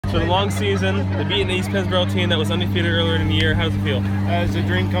So the long season, the beating the East Pennsboro team that was undefeated earlier in the year, how does it feel? It's a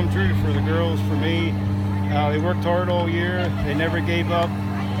dream come true for the girls, for me. They worked hard all year. They never gave up.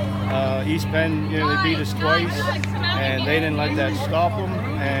 East Penn, they beat us twice, and they didn't let that stop them.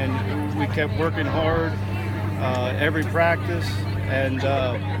 And we kept working hard every practice. And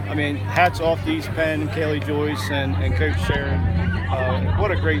I mean, hats off to East Penn, Kaylee Joyce, and Coach Sharon.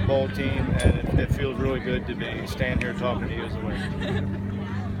 What a great ball team, and it feels really good to be standing here talking to you as a winner.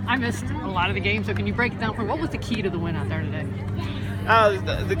 I missed a lot of the game, so can you break it down for me? What was the key to the win out there today?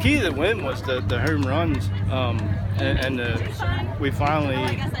 The key to the win was the home runs, and we finally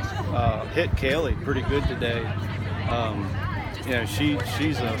hit Kaylee pretty good today.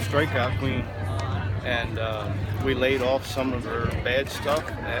 She's a strikeout queen, and we laid off some of her bad stuff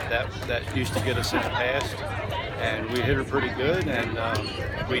that used to get us in the past, and we hit her pretty good,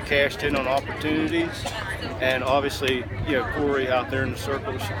 and we cashed in on opportunities. And obviously, Corey out there in the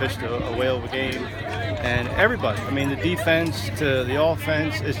circle, she pitched a whale of a game. And everybody, I mean, the defense to the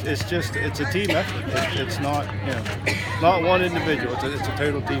offense, it's a team effort. It's not, not one individual. It's a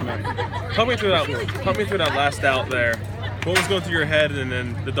total team effort. Talk me through that last out there. What was going through your head, and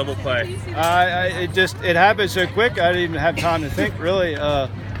then the double play? It happened so quick. I didn't even have time to think, really. I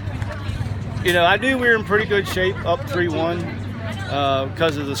knew we were in pretty good shape, up 3-1.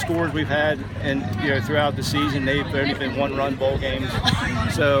 Because of the scores we've had, and throughout the season, they've only been one-run ball games.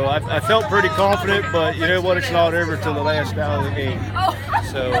 So I felt pretty confident, but you know what? It's not over till the last out of the game.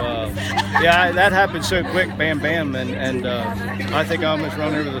 So that happened so quick, bam, bam, and I think I almost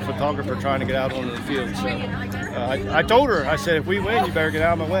run over the photographer trying to get out onto the field. So I told her, I said, if we win, you better get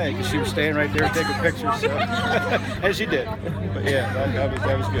out of my way, because she was staying right there taking pictures. So. And she did. But yeah,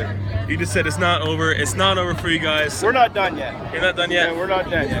 that was good. You just said it's not over. It's not over for you guys. We're not done yet. You're not done yet? Yeah, we're not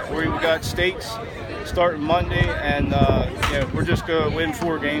done yet. We've got stakes starting Monday, and we're just going to win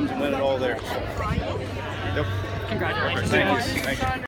 4 games and win it all there. So, yep. Congratulations. Thank you.